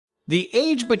The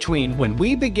age between when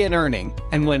we begin earning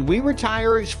and when we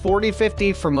retire is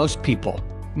 40-50 for most people.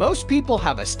 Most people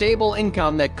have a stable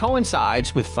income that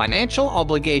coincides with financial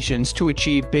obligations to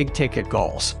achieve big-ticket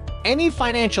goals. Any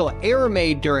financial error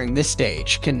made during this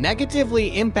stage can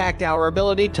negatively impact our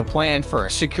ability to plan for a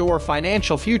secure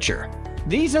financial future.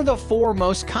 These are the 4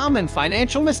 most common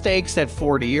financial mistakes that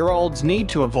 40-year-olds need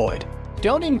to avoid.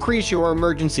 Don't increase your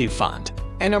emergency fund.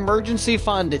 An emergency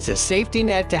fund is a safety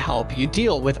net to help you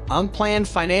deal with unplanned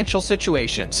financial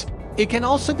situations. It can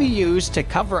also be used to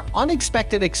cover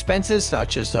unexpected expenses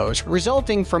such as those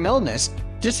resulting from illness,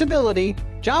 disability,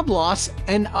 job loss,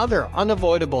 and other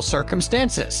unavoidable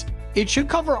circumstances. It should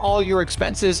cover all your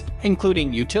expenses,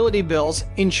 including utility bills,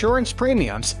 insurance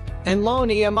premiums, and loan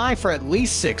EMI for at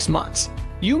least 6 months.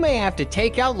 You may have to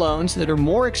take out loans that are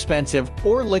more expensive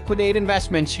or liquidate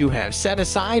investments you have set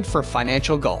aside for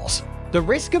financial goals. The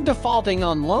risk of defaulting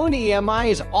on loan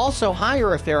EMI is also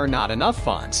higher if there are not enough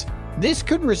funds. This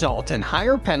could result in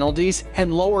higher penalties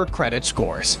and lower credit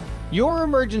scores. Your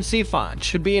emergency fund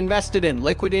should be invested in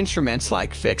liquid instruments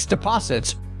like fixed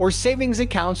deposits or savings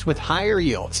accounts with higher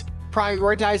yields,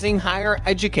 prioritizing higher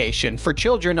education for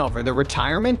children over the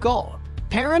retirement goal.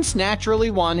 Parents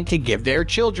naturally want to give their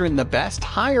children the best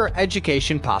higher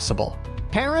education possible.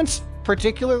 Parents,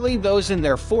 particularly those in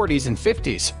their 40s and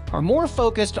 50s, are more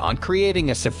focused on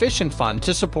creating a sufficient fund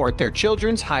to support their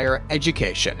children's higher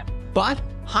education. But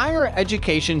higher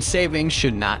education savings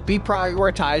should not be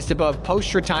prioritized above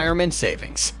post-retirement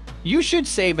savings. You should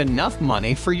save enough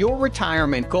money for your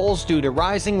retirement goals due to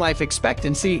rising life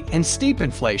expectancy and steep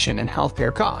inflation and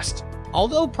healthcare costs.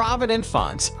 Although provident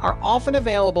funds are often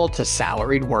available to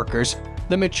salaried workers,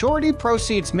 the maturity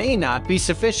proceeds may not be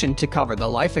sufficient to cover the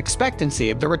life expectancy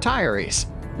of the retirees.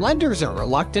 Lenders are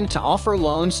reluctant to offer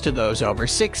loans to those over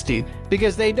 60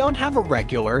 because they don't have a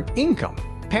regular income.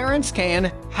 Parents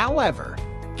can, however,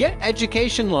 get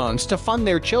education loans to fund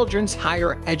their children's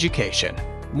higher education.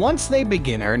 Once they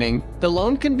begin earning, the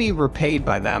loan can be repaid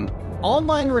by them.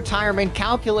 Online retirement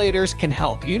calculators can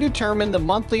help you determine the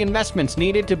monthly investments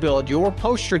needed to build your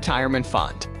post-retirement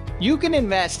fund. You can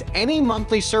invest any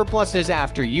monthly surpluses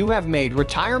after you have made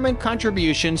retirement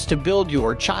contributions to build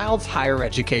your child's higher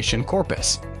education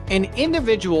corpus. An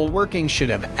individual working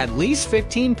should have at least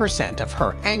 15% of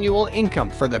her annual income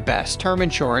for the best term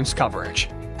insurance coverage.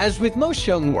 As with most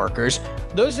young workers,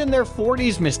 those in their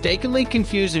 40s mistakenly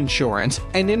confuse insurance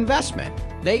and investment.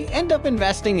 They end up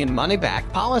investing in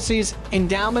money-back policies,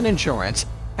 endowment insurance,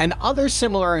 and other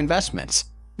similar investments.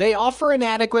 They offer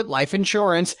inadequate life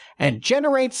insurance and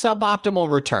generate suboptimal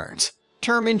returns.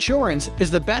 Term insurance is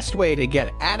the best way to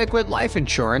get adequate life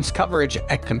insurance coverage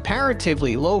at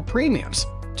comparatively low premiums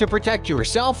to protect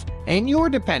yourself and your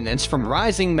dependents from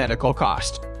rising medical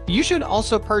costs. You should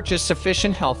also purchase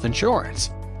sufficient health insurance.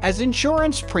 As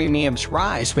insurance premiums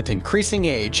rise with increasing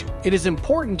age, it is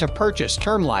important to purchase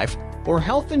term life or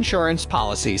health insurance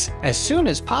policies as soon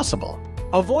as possible.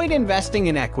 Avoid investing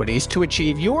in equities to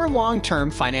achieve your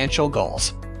long-term financial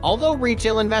goals. Although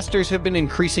retail investors have been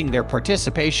increasing their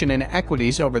participation in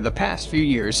equities over the past few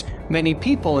years, many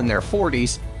people in their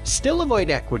 40s still avoid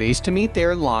equities to meet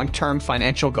their long-term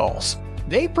financial goals.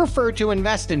 They prefer to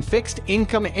invest in fixed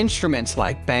income instruments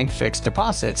like bank fixed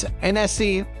deposits,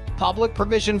 NSC, public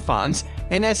provision funds,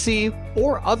 NSC,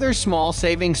 or other small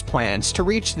savings plans to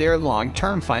reach their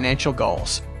long-term financial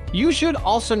goals. You should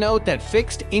also note that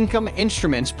fixed income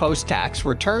instruments post-tax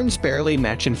returns barely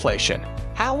match inflation.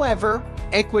 However,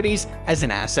 equities as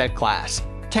an asset class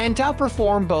tend to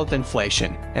outperform both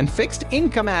inflation and fixed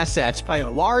income assets by a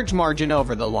large margin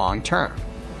over the long term,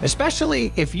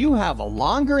 especially if you have a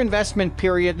longer investment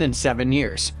period than 7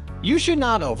 years. You should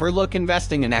not overlook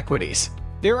investing in equities.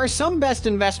 There are some best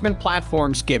investment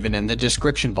platforms given in the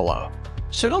description below,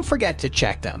 so don't forget to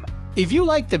check them. If you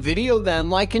liked the video, then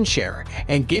like and share,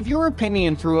 and give your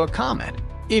opinion through a comment.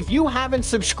 If you haven't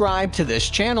subscribed to this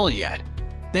channel yet,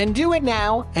 then do it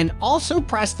now, and also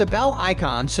press the bell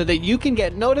icon so that you can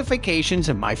get notifications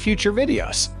of my future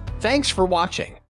videos. Thanks for watching.